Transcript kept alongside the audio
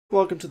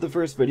Welcome to the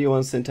first video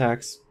on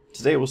syntax.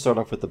 Today we'll start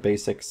off with the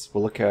basics.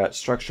 We'll look at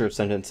structure of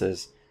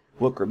sentences,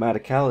 what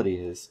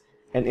grammaticality is,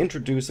 and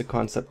introduce a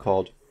concept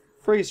called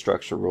phrase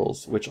structure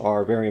rules, which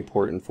are very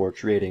important for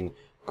creating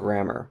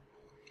grammar.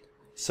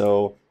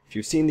 So, if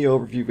you've seen the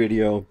overview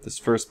video, this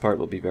first part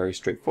will be very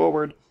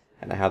straightforward,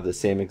 and I have the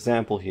same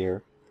example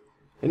here.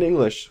 In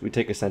English, we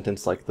take a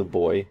sentence like "the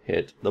boy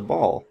hit the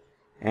ball,"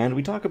 and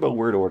we talk about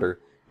word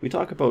order. We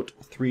talk about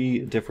three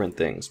different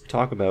things. We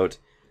talk about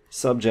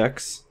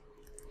subjects,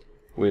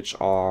 which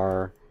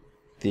are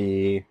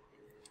the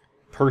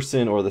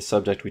person or the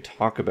subject we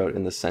talk about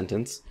in the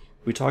sentence.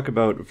 We talk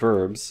about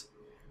verbs,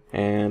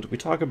 and we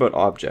talk about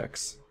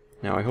objects.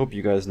 Now, I hope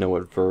you guys know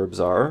what verbs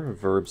are.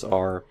 Verbs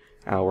are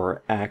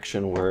our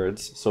action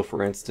words. So,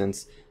 for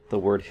instance, the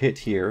word hit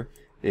here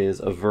is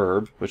a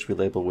verb, which we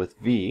label with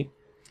V.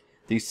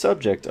 The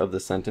subject of the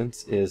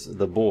sentence is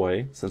the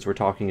boy, since we're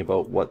talking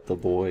about what the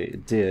boy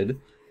did,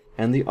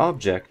 and the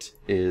object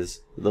is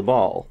the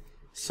ball.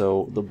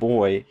 So the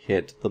boy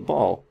hit the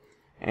ball.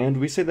 And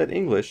we say that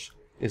English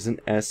is an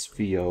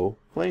SVO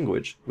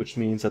language, which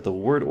means that the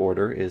word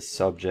order is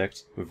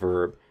subject,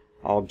 verb,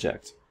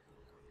 object.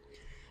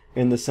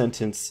 In the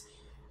sentence,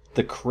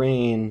 "the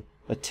crane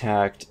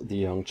attacked the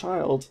young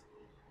child,"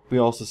 we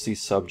also see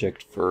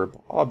subject, verb,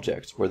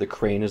 object, where the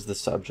crane is the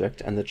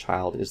subject and the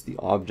child is the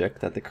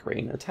object that the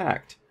crane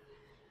attacked.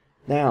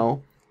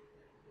 Now,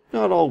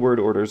 not all word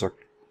orders are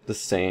the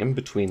same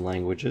between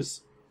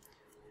languages.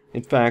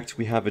 In fact,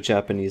 we have a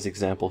Japanese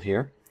example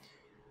here,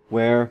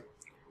 where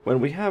when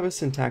we have a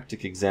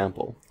syntactic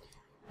example,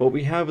 what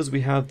we have is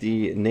we have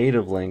the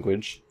native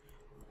language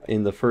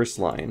in the first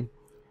line.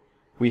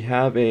 We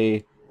have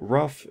a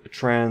rough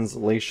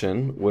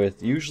translation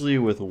usually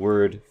with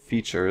word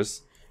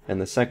features in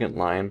the second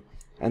line,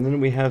 and then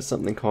we have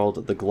something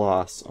called the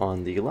gloss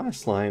on the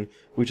last line,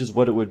 which is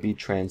what it would be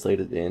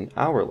translated in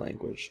our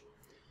language.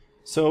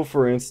 So,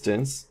 for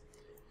instance,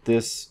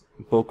 this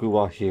boku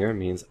wa here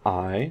means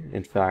I.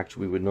 In fact,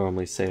 we would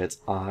normally say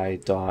it's I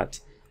dot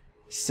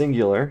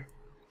singular,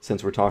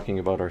 since we're talking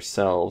about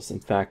ourselves. In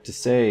fact, to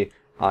say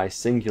I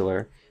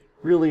singular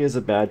really is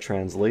a bad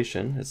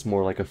translation. It's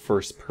more like a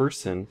first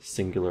person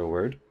singular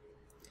word.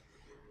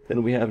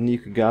 Then we have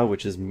nikuga,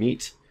 which is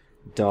meat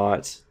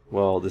dot,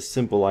 well, this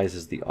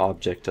symbolizes the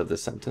object of the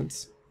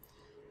sentence.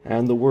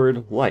 And the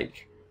word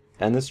like,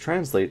 and this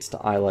translates to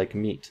I like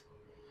meat.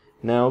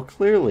 Now,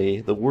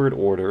 clearly, the word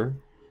order,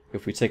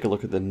 if we take a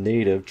look at the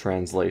native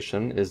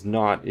translation, is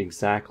not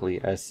exactly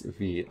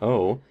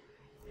SVO,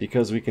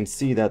 because we can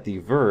see that the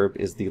verb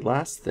is the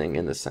last thing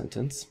in the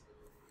sentence,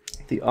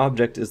 the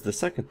object is the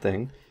second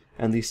thing,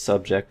 and the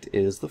subject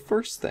is the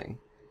first thing.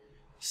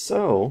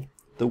 So,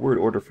 the word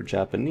order for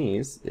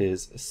Japanese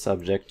is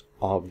subject,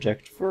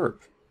 object,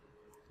 verb.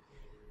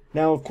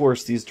 Now, of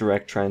course, these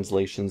direct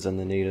translations and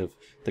the native,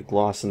 the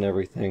gloss and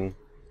everything,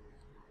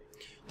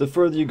 the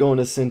further you go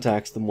into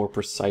syntax, the more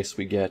precise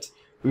we get.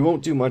 We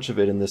won't do much of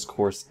it in this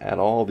course at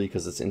all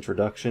because it's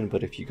introduction,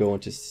 but if you go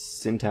into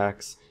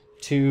syntax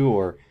 2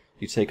 or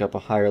you take up a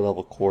higher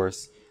level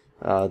course,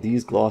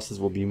 these glosses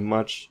will be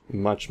much,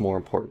 much more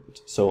important.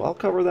 So I'll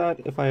cover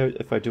that if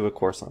I do a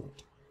course on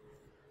it.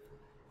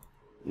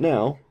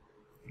 Now,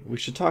 we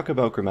should talk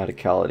about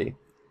grammaticality.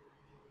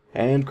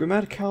 And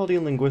grammaticality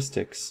in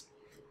linguistics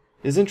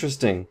is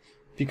interesting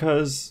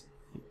because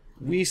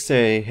we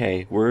say,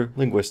 hey, we're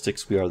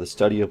linguistics, we are the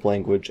study of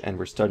language, and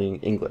we're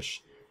studying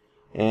English.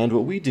 And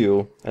what we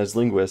do as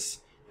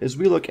linguists is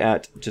we look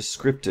at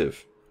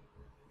descriptive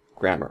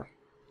grammar,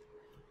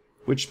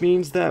 which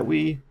means that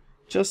we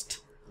just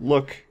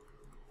look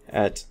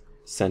at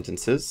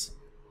sentences,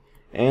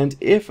 and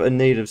if a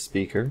native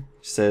speaker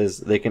says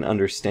they can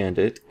understand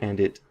it and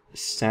it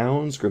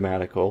sounds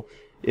grammatical,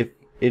 if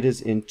it is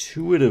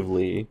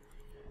intuitively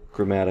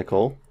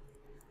grammatical,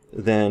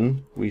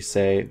 then we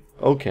say,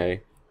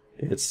 okay,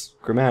 it's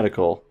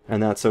grammatical,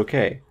 and that's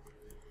okay.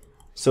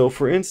 So,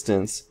 for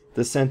instance,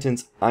 the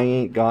sentence, "I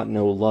ain't got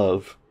no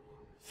love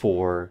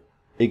for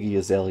Iggy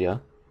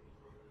Azalea,"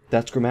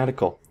 that's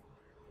grammatical.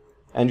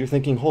 And you're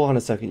thinking, hold on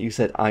a second, you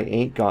said, "I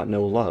ain't got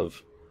no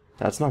love."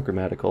 That's not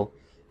grammatical.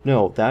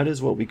 No, that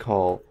is what we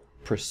call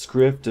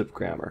prescriptive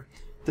grammar.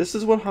 This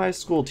is what high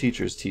school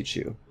teachers teach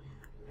you.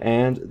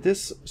 And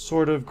this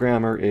sort of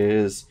grammar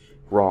is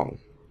wrong.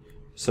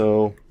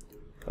 So,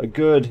 a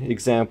good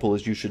example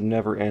is you should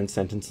never end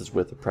sentences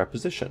with a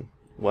preposition.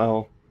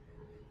 Well,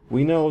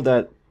 we know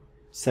that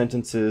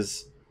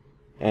sentences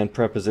and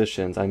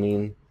prepositions,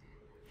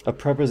 a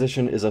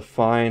preposition is a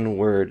fine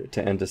word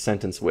to end a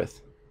sentence with.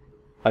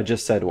 I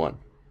just said one,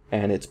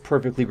 and it's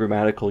perfectly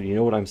grammatical, you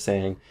know what I'm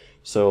saying.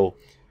 So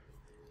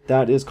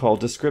that is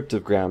called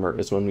descriptive grammar,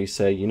 is when we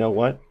say, you know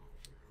what,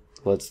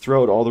 let's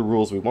throw out all the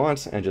rules we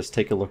want and just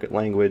take a look at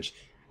language,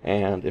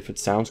 and if it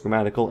sounds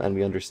grammatical and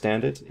we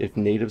understand it, if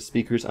native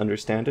speakers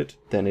understand it,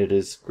 then it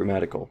is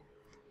grammatical.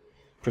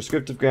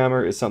 Prescriptive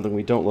grammar is something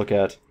we don't look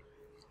at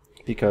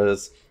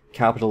because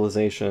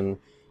capitalization,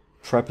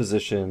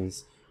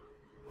 prepositions,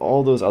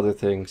 all those other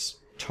things,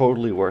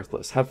 totally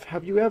worthless.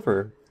 Have you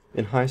ever,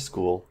 in high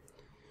school,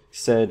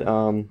 said,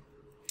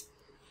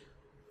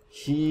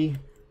 He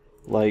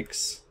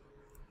likes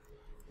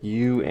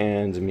you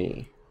and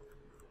me.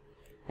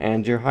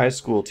 And your high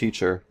school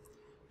teacher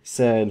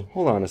said,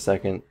 hold on a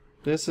second,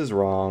 this is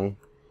wrong.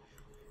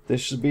 This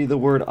should be the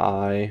word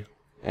I,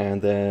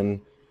 and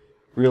then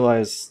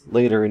realize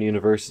later in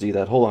university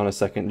that, hold on a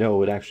second,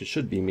 no, it actually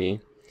should be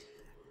me.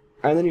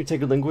 And then you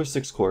take a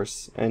linguistics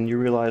course, and you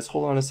realize,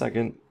 hold on a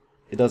second,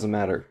 it doesn't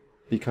matter,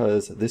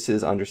 because this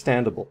is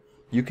understandable.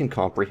 You can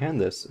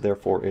comprehend this,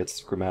 therefore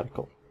it's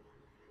grammatical.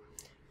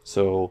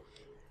 So,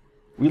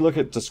 we look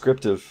at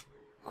descriptive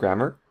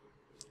grammar,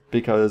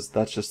 because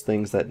that's just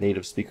things that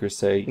native speakers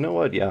say, you know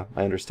what, yeah,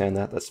 I understand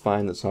that, that's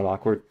fine, that's not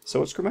awkward,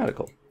 so it's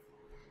grammatical.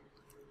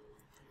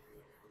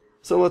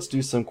 So let's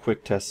do some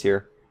quick tests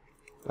here.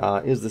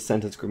 Is the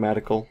sentence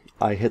grammatical?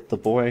 I hit the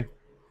boy.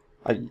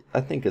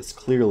 I think it's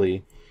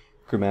clearly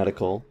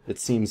grammatical. It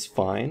seems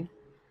fine.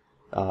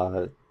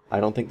 I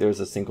don't think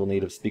there's a single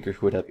native speaker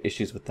who would have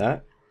issues with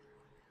that.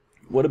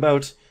 What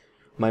about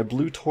my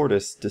blue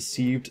tortoise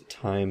deceived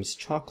times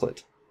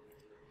chocolate?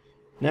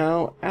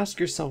 Now, ask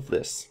yourself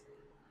this.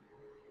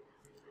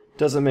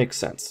 Does it make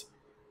sense?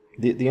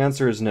 The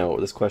answer is no.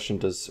 This question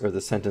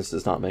the sentence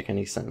does not make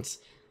any sense.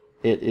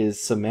 It is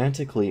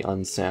semantically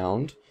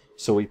unsound,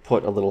 so we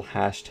put a little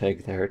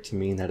hashtag there to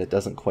mean that it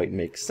doesn't quite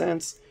make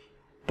sense,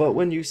 but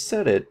when you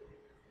said it,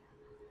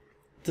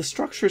 the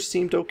structure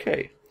seemed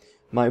okay.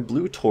 My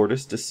blue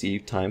tortoise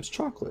deceived times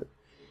chocolate.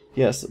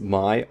 Yes,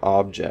 my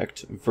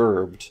object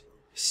verbed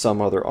some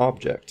other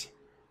object.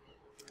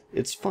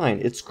 It's fine.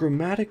 It's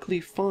grammatically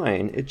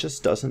fine. It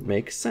just doesn't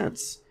make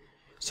sense.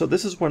 So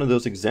this is one of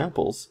those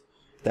examples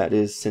that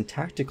is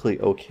syntactically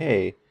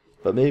okay,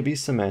 but maybe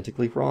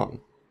semantically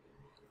wrong.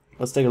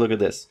 Let's take a look at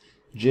this.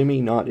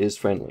 Jimmy not is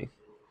friendly.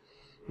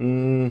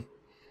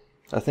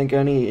 I think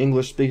any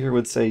English speaker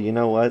would say, you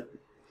know what?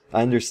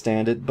 I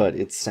understand it, but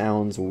it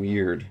sounds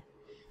weird.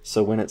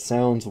 So when it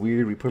sounds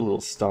weird, we put a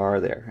little star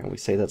there, and we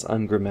say that's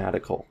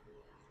ungrammatical.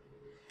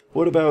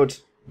 What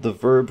about the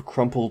verb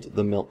crumpled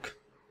the milk?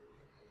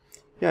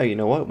 Yeah, you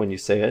know what? When you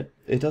say it,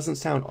 it doesn't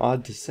sound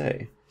odd to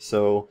say.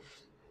 So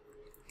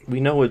we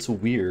know it's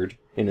weird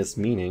in its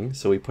meaning,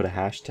 so we put a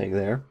hashtag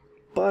there,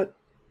 but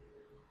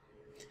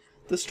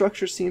the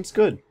structure seems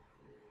good.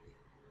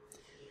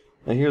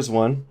 Now here's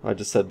one I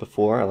just said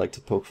before. I like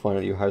to poke fun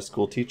at you high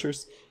school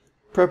teachers.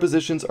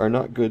 Prepositions are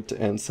not good to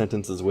end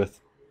sentences with.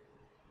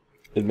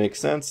 It makes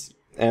sense,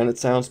 and it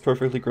sounds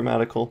perfectly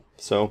grammatical,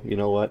 so you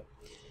know what?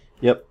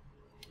 Yep,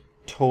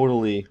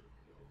 totally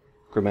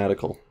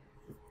grammatical.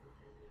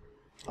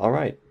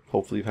 Alright,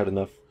 hopefully you've had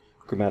enough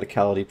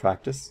grammaticality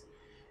practice.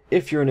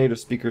 If you're a native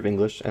speaker of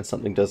English and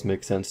something does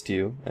make sense to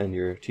you, and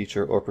your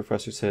teacher or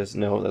professor says,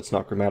 no, that's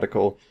not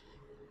grammatical,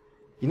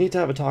 you need to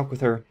have a talk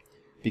with her,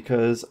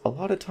 because a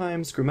lot of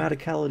times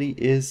grammaticality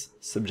is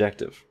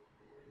subjective.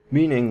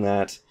 Meaning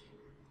that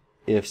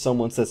if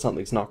someone says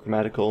something's not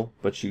grammatical,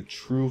 but you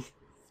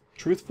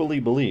truthfully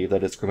believe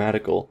that it's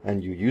grammatical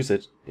and you use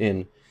it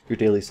in your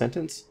daily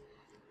sentence,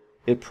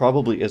 it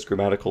probably is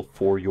grammatical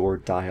for your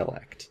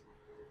dialect.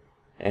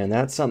 And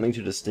that's something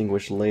to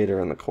distinguish later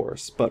in the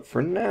course. But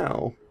for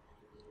now,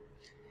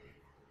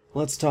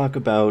 let's talk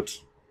about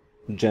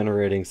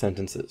generating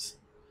sentences.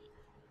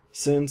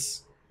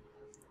 Since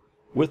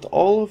with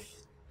all of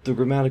the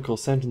grammatical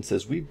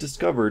sentences, we've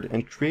discovered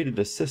and created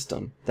a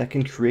system that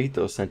can create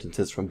those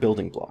sentences from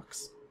building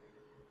blocks.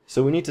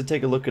 So we need to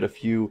take a look at a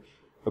few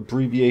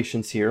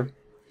abbreviations here.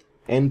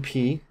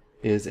 NP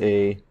is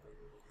a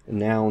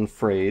noun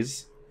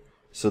phrase.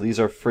 So these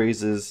are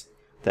phrases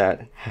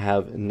that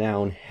have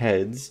noun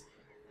heads.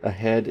 A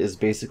head is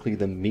basically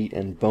the meat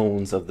and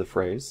bones of the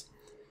phrase.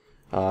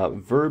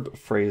 Verb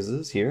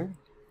phrases here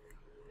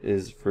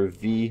is for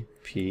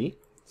VP.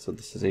 So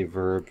this is a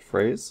verb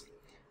phrase.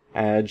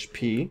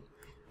 Adj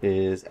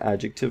is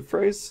adjective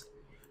phrase.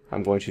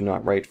 I'm going to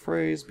not write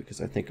phrase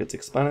because I think it's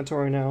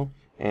explanatory now.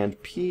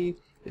 And P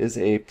is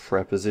a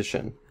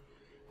preposition.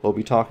 We'll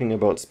be talking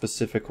about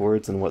specific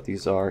words and what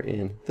these are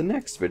in the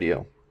next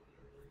video.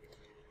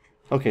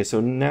 Okay, so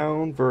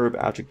noun, verb,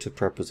 adjective,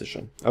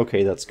 preposition.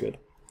 Okay, that's good.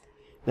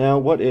 Now,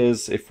 what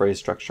is a phrase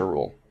structure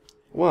rule?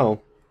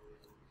 Well,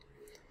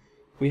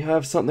 we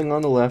have something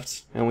on the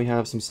left and we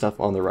have some stuff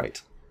on the right.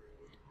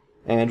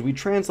 And we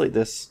translate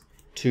this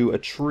to a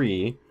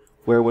tree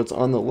where what's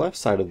on the left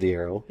side of the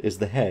arrow is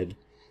the head,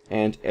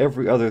 and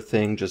every other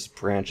thing just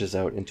branches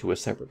out into a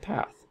separate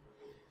path.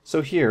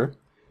 So here,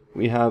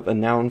 we have a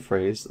noun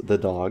phrase, the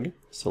dog,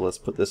 so let's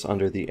put this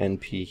under the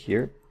NP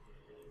here.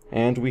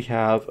 And we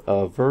have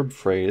a verb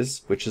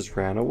phrase, which is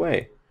ran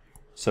away.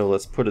 So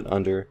let's put it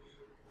under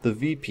the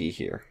VP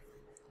here.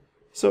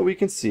 So we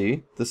can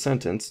see the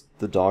sentence,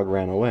 the dog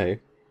ran away,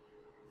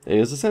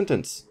 is a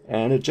sentence,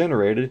 and it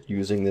generated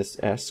using this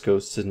S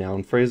goes to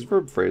noun phrase,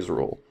 verb phrase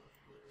rule,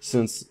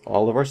 since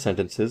all of our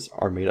sentences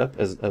are made up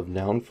of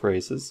noun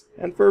phrases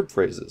and verb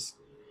phrases.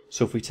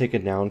 So if we take a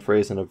noun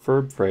phrase and a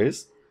verb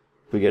phrase,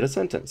 we get a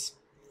sentence.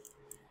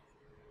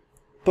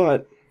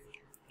 But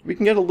we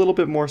can get a little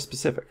bit more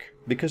specific,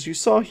 because you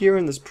saw here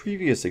in this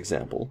previous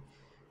example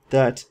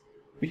that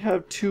we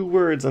have two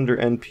words under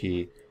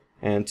NP,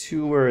 and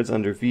 2 words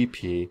under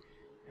VP,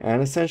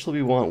 and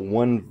essentially we want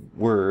 1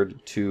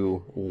 word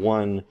to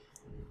 1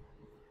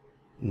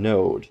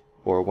 node,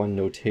 or 1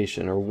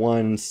 notation, or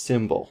 1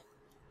 symbol.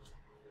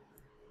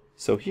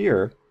 So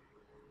here,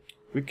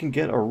 we can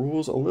get our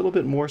rules a little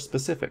bit more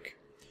specific.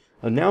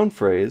 A noun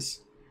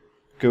phrase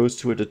goes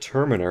to a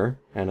determiner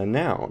and a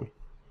noun.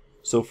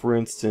 So for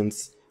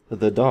instance,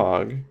 the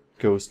dog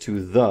goes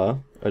to the,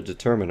 a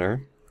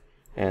determiner,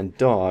 and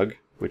dog,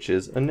 which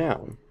is a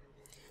noun.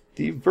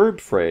 The verb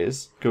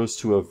phrase goes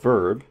to a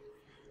verb,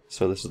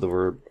 so this is the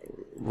verb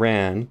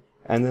ran,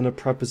 and then a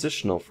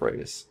prepositional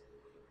phrase.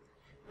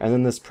 And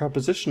then this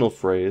prepositional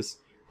phrase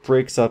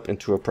breaks up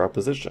into a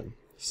preposition.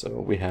 So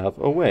we have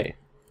away.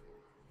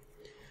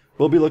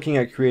 We'll be looking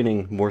at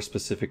creating more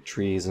specific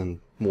trees and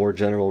more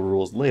general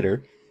rules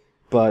later,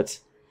 but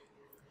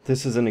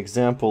this is an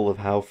example of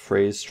how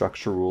phrase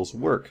structure rules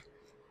work.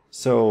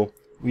 So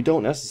we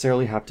don't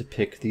necessarily have to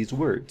pick these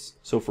words.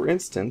 So for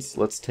instance,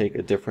 let's take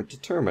a different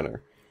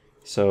determiner.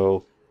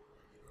 So,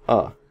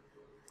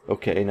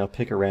 okay, now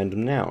pick a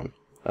random noun.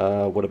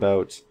 What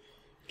about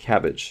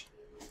cabbage?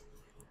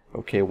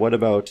 Okay, what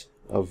about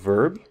a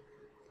verb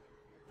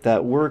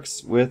that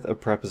works with a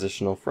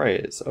prepositional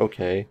phrase?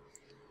 Okay,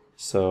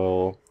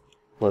 so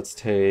let's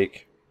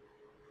take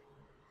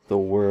the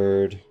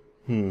word,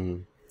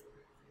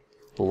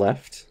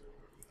 left.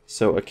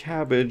 So a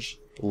cabbage,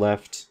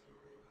 left.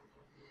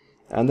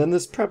 And then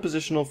this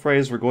prepositional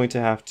phrase, we're going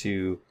to have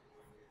to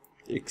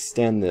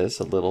extend this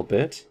a little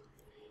bit.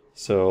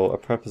 So a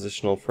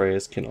prepositional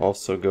phrase can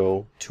also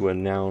go to a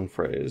noun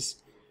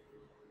phrase.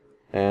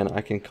 And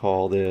I can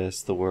call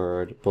this the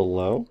word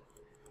below.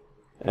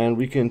 And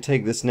we can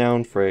take this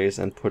noun phrase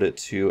and put it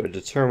to a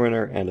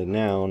determiner and a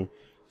noun.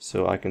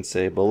 So I can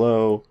say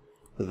below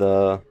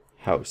the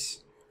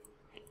house.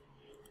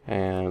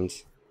 And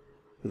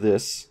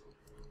this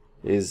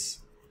is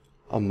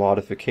a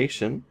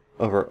modification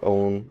of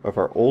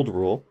our old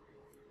rule,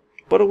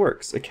 but it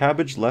works. A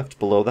cabbage left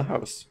below the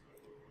house.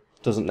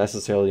 Doesn't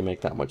necessarily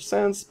make that much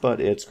sense,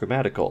 but it's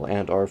grammatical,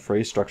 and our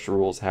phrase structure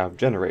rules have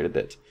generated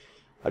it.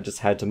 I just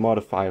had to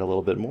modify it a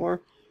little bit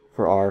more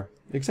for our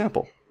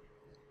example.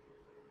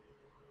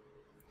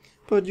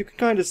 But you can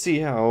kind of see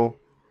how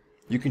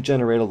you can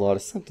generate a lot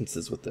of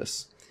sentences with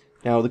this.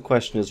 Now the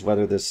question is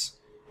whether this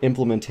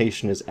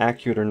implementation is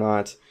accurate or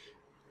not.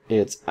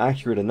 It's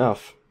accurate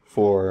enough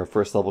for a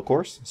first level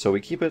course, so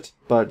we keep it,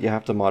 but you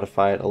have to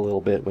modify it a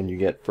little bit when you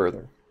get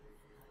further.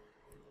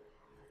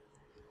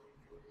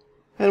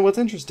 And what's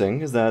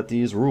interesting is that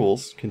these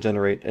rules can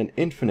generate an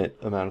infinite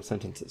amount of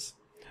sentences.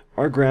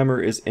 Our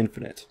grammar is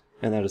infinite,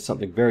 and that is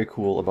something very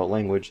cool about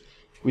language.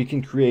 We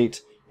can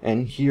create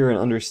and hear and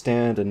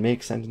understand and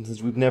make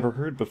sentences we've never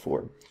heard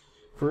before.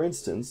 For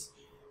instance,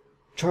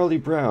 Charlie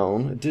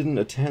Brown didn't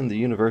attend the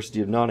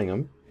University of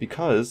Nottingham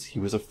because he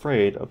was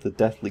afraid of the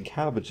deathly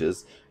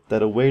cabbages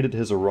that awaited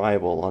his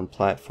arrival on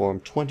platform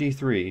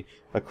 23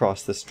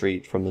 across the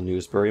street from the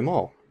Newsbury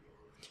Mall.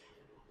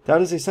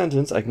 That is a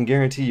sentence I can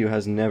guarantee you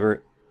has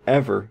never,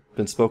 ever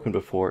been spoken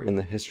before in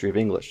the history of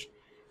English.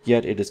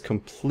 Yet it is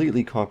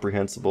completely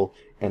comprehensible,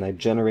 and I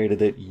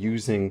generated it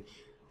using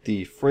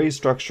the phrase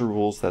structure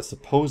rules that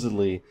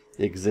supposedly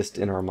exist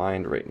in our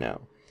mind right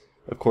now.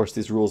 Of course,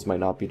 these rules might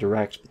not be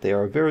direct, but they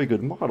are a very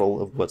good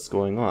model of what's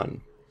going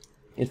on.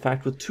 In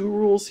fact, with 2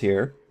 rules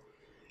here,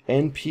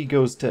 NP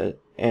goes to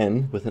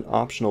N with an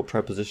optional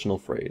prepositional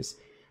phrase,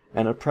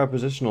 and a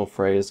prepositional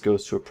phrase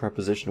goes to a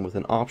preposition with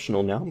an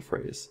optional noun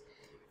phrase.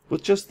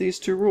 With just these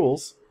 2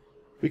 rules,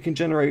 we can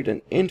generate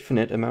an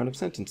infinite amount of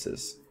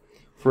sentences.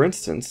 For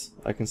instance,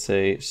 I can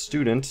say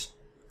student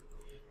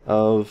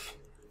of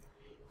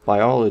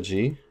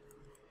biology,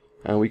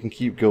 and we can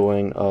keep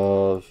going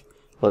of,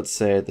 let's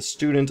say, the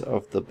student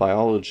of the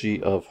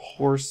biology of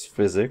horse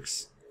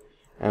physics,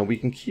 and we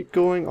can keep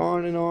going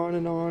on and on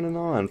and on and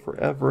on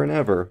forever and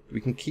ever.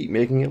 We can keep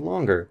making it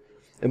longer.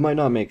 It might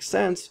not make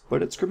sense,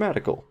 but it's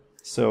grammatical.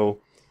 So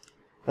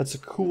that's a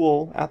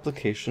cool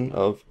application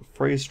of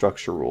phrase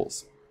structure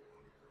rules.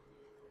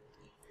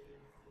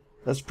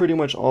 That's pretty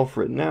much all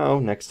for it now.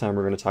 Next time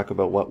we're going to talk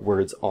about what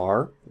words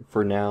are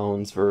for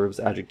nouns, verbs,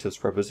 adjectives,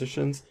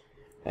 prepositions,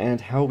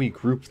 and how we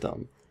group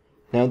them.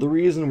 Now the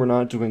reason we're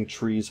not doing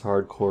trees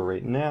hardcore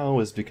right now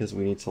is because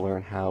we need to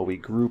learn how we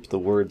group the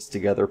words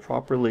together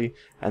properly,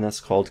 and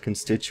that's called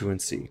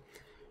constituency.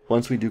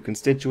 Once we do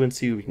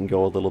constituency, we can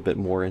go a little bit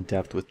more in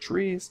depth with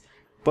trees,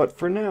 but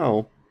for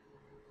now,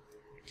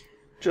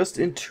 just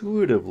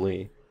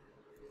intuitively,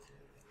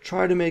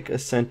 try to make a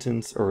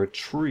sentence or a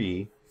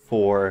tree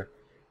for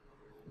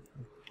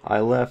I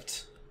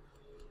left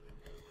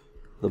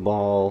the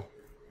ball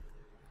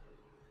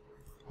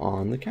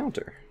on the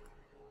counter.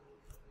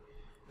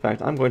 In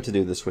fact, I'm going to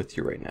do this with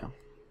you right now.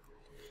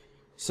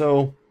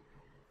 So,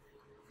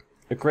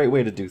 a great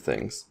way to do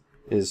things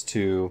is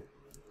to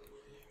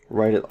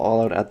write it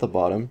all out at the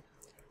bottom,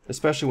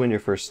 especially when you're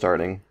first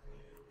starting.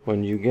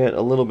 When you get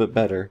a little bit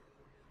better,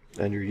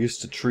 and you're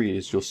used to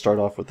trees, you'll start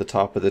off with the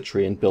top of the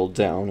tree and build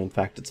down. In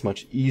fact, it's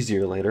much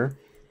easier later.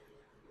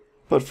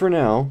 But for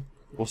now,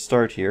 we'll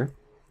start here.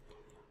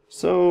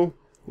 So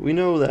we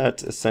know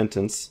that a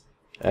sentence,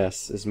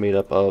 S, is made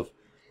up of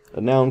a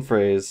noun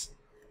phrase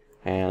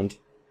and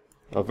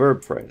a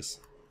verb phrase.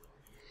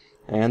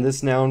 And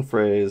this noun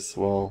phrase,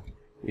 well,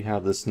 we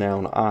have this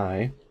noun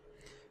I.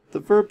 The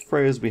verb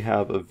phrase, we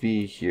have a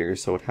V here,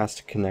 so it has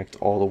to connect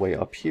all the way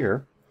up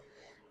here.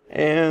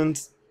 And,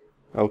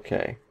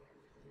 okay,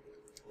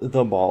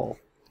 the ball.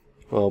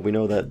 Well, we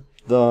know that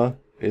the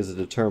is a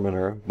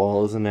determiner,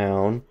 ball is a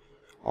noun,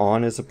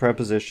 on is a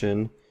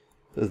preposition,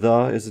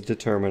 the is a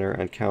determiner,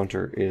 and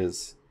counter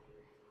is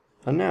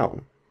a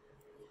noun.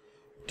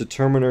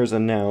 Determiners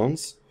and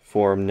nouns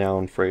form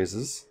noun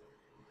phrases.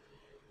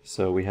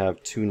 So we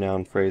have two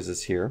noun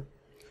phrases here.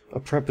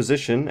 A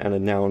preposition and a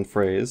noun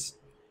phrase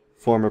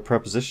form a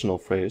prepositional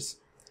phrase.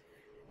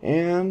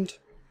 And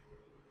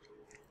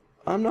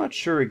I'm not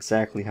sure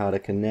exactly how to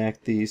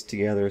connect these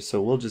together,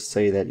 so we'll just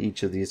say that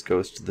each of these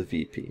goes to the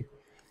VP.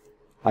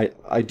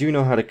 I do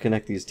know how to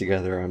connect these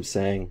together. I'm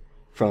saying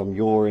from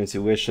your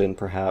intuition,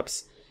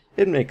 perhaps,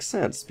 it makes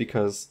sense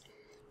because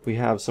we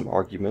have some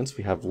arguments.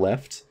 We have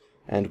left,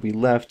 and we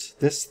left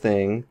this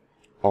thing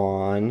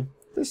on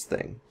this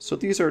thing. So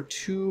these are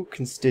two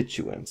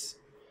constituents,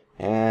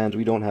 and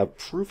we don't have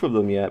proof of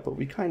them yet, but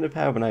we kind of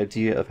have an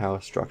idea of how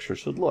a structure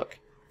should look.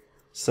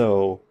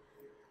 So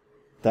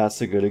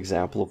that's a good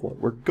example of what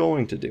we're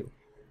going to do.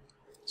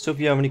 So if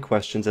you have any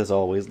questions, as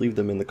always, leave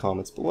them in the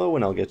comments below,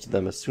 and I'll get to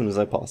them as soon as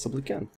I possibly can.